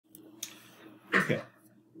Okay.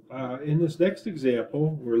 In this next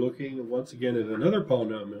example, we're looking once again at another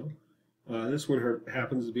polynomial. This one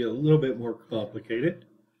happens to be a little bit more complicated,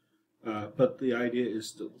 but the idea is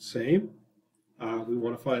still the same. We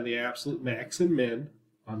want to find the absolute max and min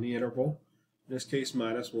on the interval, in this case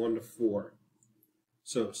 -1 to 4.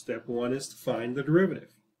 So step one is to find the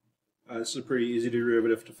derivative. This is a pretty easy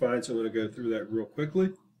derivative to find, so I'm going to go through that real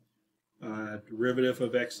quickly. Derivative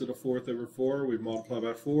of x to the 4th over 4, we multiply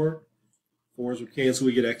by 4. 4's would cancel,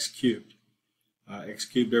 we get x cubed. X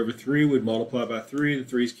cubed over 3 would multiply by 3. The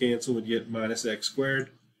 3's cancel, we'd get minus x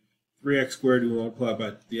squared. 3x squared, we multiply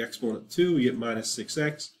by the exponent 2, we get minus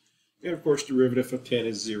 6x. And of course, derivative of 10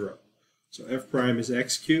 is 0. So f prime is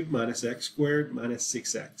x cubed minus x squared minus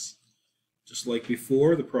 6x. Just like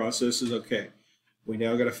before, the process is okay. We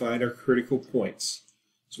now got to find our critical points.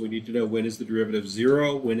 So we need to know when is the derivative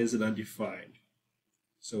 0, when is it undefined.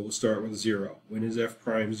 So we'll start with 0. When is f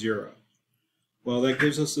prime 0? Well, that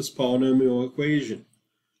gives us this polynomial equation.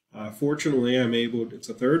 Fortunately, it's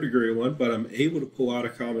a third degree one, but I'm able to pull out a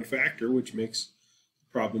common factor, which makes the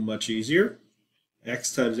problem much easier.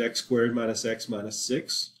 X times x squared minus x minus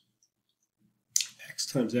 6. X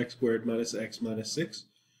times x squared minus x minus 6.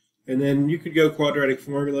 And then you could go quadratic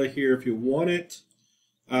formula here if you want it,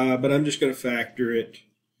 but I'm just going to factor it.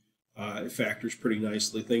 It factors pretty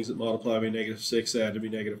nicely. Things that multiply by -6 add to be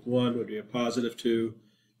 -1 would be a positive 2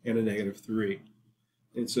 and a -3.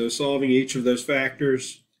 And so solving each of those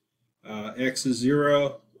factors, x is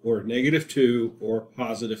 0, or -2, or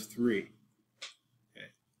positive 3.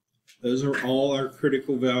 Okay. Those are all our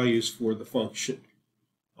critical values for the function.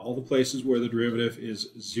 All the places where the derivative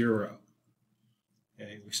is 0.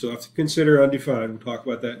 Okay. We still have to consider undefined. We'll talk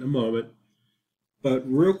about that in a moment. But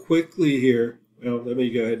real quickly here, well, let me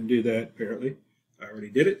go ahead and do that, apparently. I already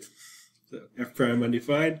did it. So f prime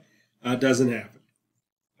undefined doesn't happen.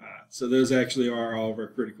 So those actually are all of our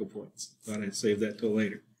critical points. Thought I'd save that till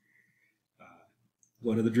later.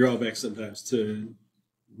 One of the drawbacks sometimes to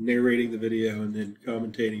narrating the video and then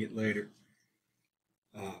commentating it later.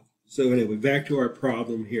 So anyway, back to our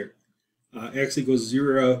problem here. X equals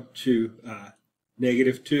 0 to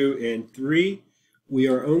 -2 and 3. We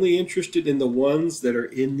are only interested in the ones that are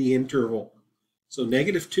in the interval. So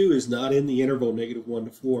 -2 is not in the interval -1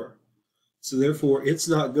 to 4. So therefore, it's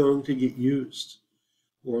not going to get used.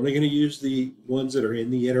 We're only going to use the ones that are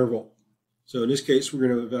in the interval. So in this case, we're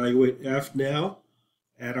going to evaluate f now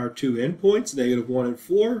at our two endpoints, -1 and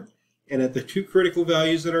 4, and at the two critical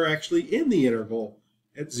values that are actually in the interval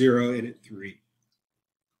at 0 and at 3.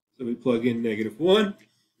 So we plug in -1,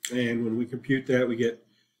 and when we compute that, we get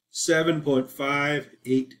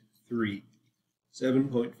 7.583.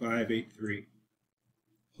 7.583.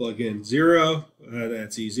 Plug in 0,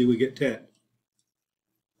 that's easy, we get 10.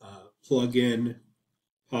 Plug in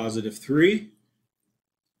positive 3,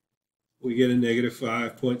 we get a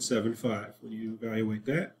 -5.75 when you evaluate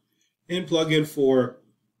that. And plug in 4,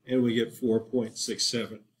 and we get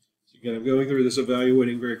 4.67. So again, I'm going through this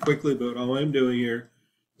evaluating very quickly, but all I'm doing here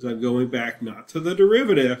is I'm going back not to the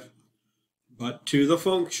derivative, but to the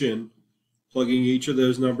function, plugging each of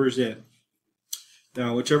those numbers in.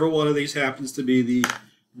 Now, whichever one of these happens to be the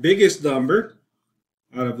biggest number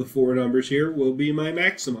out of the four numbers here will be my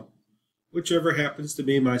maximum. Whichever happens to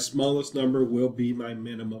be my smallest number will be my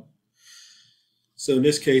minimum. So in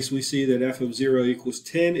this case, we see that f of 0 equals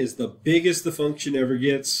 10 is the biggest the function ever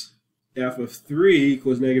gets. F of 3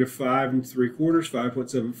 equals -5 3/4,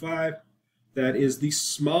 5.75. That is the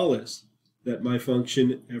smallest that my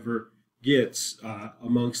function ever gets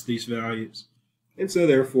amongst these values. And so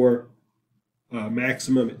therefore,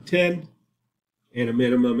 maximum at 10 and a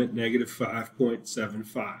minimum at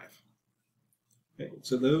 -5.75. Okay,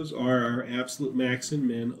 so those are our absolute max and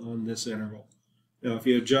min on this interval. Now, if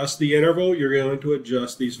you adjust the interval, you're going to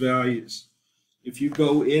adjust these values. If you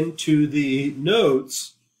go into the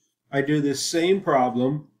notes, I do this same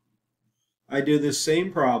problem.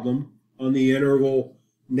 on the interval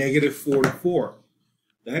 -4 to 4.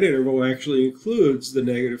 That interval actually includes the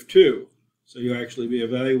 -2. So you'll actually be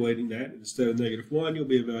evaluating that. Instead of -1, you'll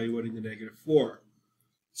be evaluating the -4.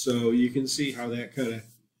 So you can see how that kind of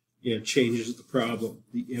changes the problem.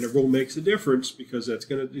 The interval makes a difference because that's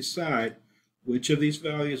going to decide which of these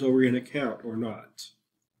values are we going to count or not.